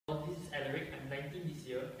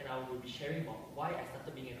will be sharing about why I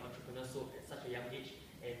started being an entrepreneur at such a young age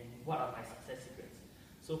and what are my success secrets.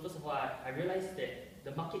 So first of all, I realized that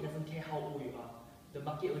the market doesn't care how old you are. The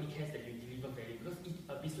market only cares that you deliver value, because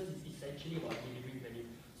a business is essentially about delivering value.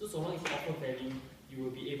 So long as you offer value, you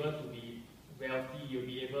will be able to be wealthy, you'll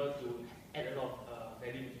be able to add a lot of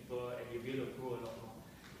value to people, and you'll be able to grow a lot more.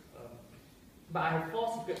 But I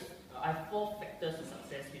have four factors to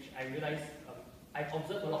success, which I realized, I've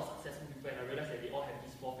observed a lot of successful people, and I realized that they all have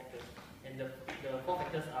these four factors. And the four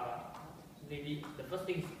factors are, namely, the first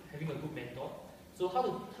thing is having a good mentor. So how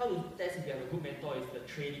to test if you have a good mentor is the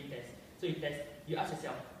trading test. So you ask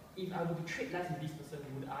yourself, if I were to trade lives with this person,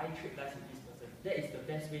 would I trade lives with this person? That is the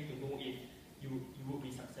best way to know if you would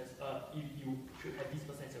be successful, if you should have this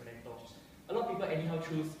person as your mentor. A lot of people anyhow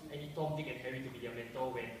choose any Tom, Dick and Harry to be their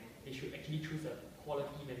mentor when they should actually choose a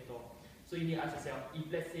quality mentor. So you need to ask yourself, if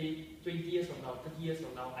let's say 20 years from now, 30 years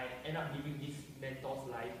from now, I end up living this mentor's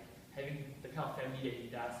life, having the kind of family that he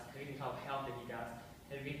does, having the kind of health that he does,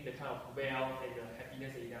 having the kind of wealth and the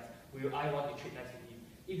happiness that he does, will I want to trade lives with him?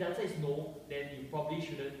 If the answer is no, then you probably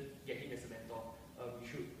shouldn't get him as a mentor.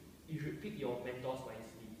 You should pick your mentors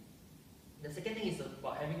wisely. The second thing is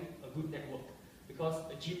about having a good network, because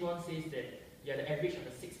Jim Rohn says that you are the average of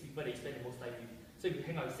the 6 people that you spend the most time with. So if you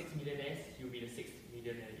hang out with 6 millionaires, you'll be the 6th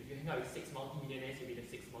millionaire. If you hang out with 6 multi-millionaires, you'll be the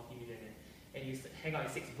 6th multi-millionaire. And you hang out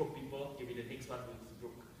with 6 broke people, you'll be the next one who's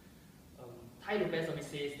broke. Tai Lopez always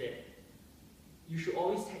says that you should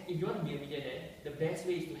always, if you want to be a millionaire, the best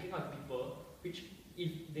way is to hang out with people which,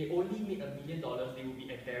 if they only made $1 million, they will be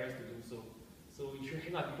embarrassed to do so. So you should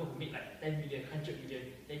hang out with people who make like 10 million, 100 million.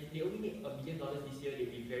 If they only make $1 million this year,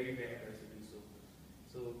 they'll be very, very embarrassed to do so.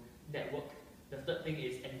 So network. The third thing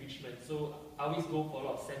is enrichment. So I always go for a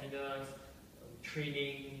lot of seminars,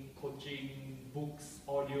 training, coaching, books,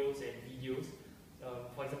 audios, and videos.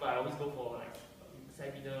 For example, I always go for like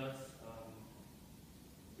seminars,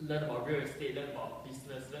 learn about real estate, learn about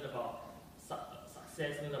business, learn about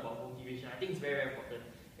success, learn about motivation. I think it's very, very important.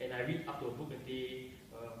 And I read up to a book a day.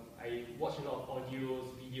 I watch a lot of audios,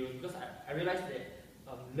 videos, because I realized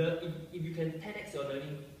that if you can 10x your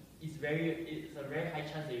learning, it's a very high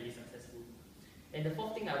chance that you'll be successful. And the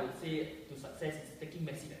fourth thing I would say to success is taking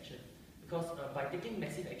massive action. Because by taking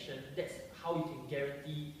massive action, that's how you can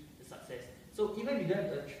guarantee the success. So even if you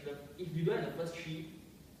don't have the first three,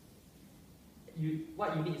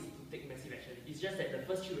 what you need is to take massive action. It's just that the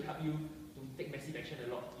first three will help you to take massive action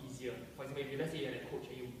a lot easier. For example, if let's say you're a coach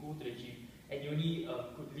and you go to the gym and you only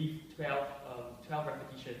could lift 12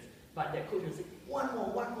 repetitions, but that coach will say, one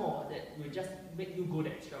more, that will just make you go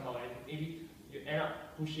the extra mile, and maybe you end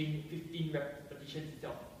up pushing 15 repetitions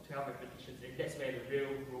instead of 12 repetitions, and that's where the real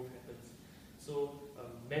growth happens. So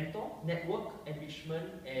mentor, network, enrichment,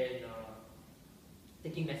 and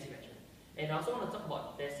taking massive action. And I also want to talk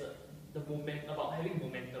about about having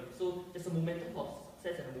momentum. So there's a momentum for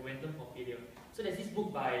success and a momentum for failure. So there's this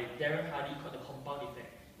book by Darren Hardy called The Compound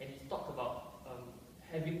Effect, and he talks about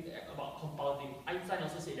about compounding. Einstein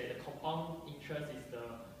also said that the compound interest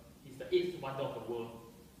is the eighth wonder of the world.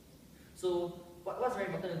 So what's very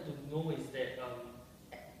important to know is that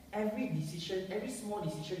every small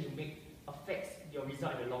decision you make affects your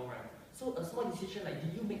result in the long run. So a small decision like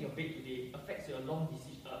did you make your bed today affects your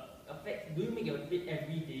do you make your bed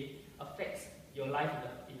every day affects your life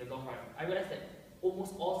in the long run. I realized that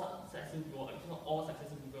almost all successful people, if not all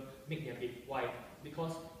successful people, make their bed. Why?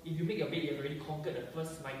 Because if you make your bed, you have already conquered the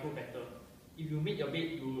first micro battle. If you make your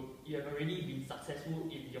bed, you have already been successful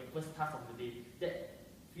in your first task of the day. That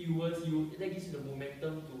fuels you, that gives you the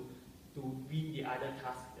momentum to win the other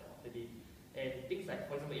tasks of the day. And things like,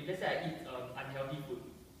 for example, if let's say I eat unhealthy food,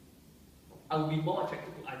 I will be more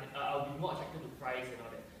attracted to fries and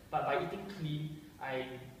all that. But by eating clean, I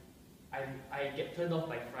get turned off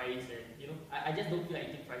by fries, and I just don't feel like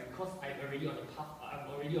eating fries because I'm already on the path.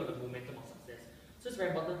 I'm already on the momentum of success. So it's very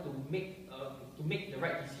important to make the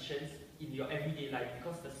right decisions in your everyday life,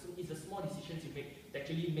 because it's the small decisions you make that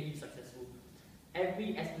actually make you successful.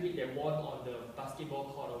 Every athlete that won on the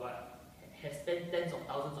basketball court or what has spent tens of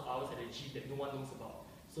thousands of hours at the gym that no one knows about.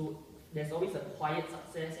 So there's always a quiet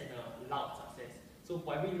success and a loud success. So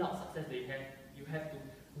for every loud success that you have to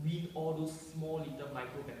win all those small little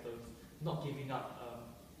micro battles, not giving up,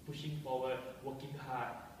 pushing forward, working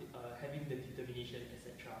hard, having the determination,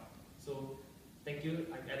 etc. So thank you.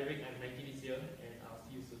 I'm Alaric, I'm 19 this year, and I'll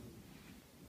see you soon.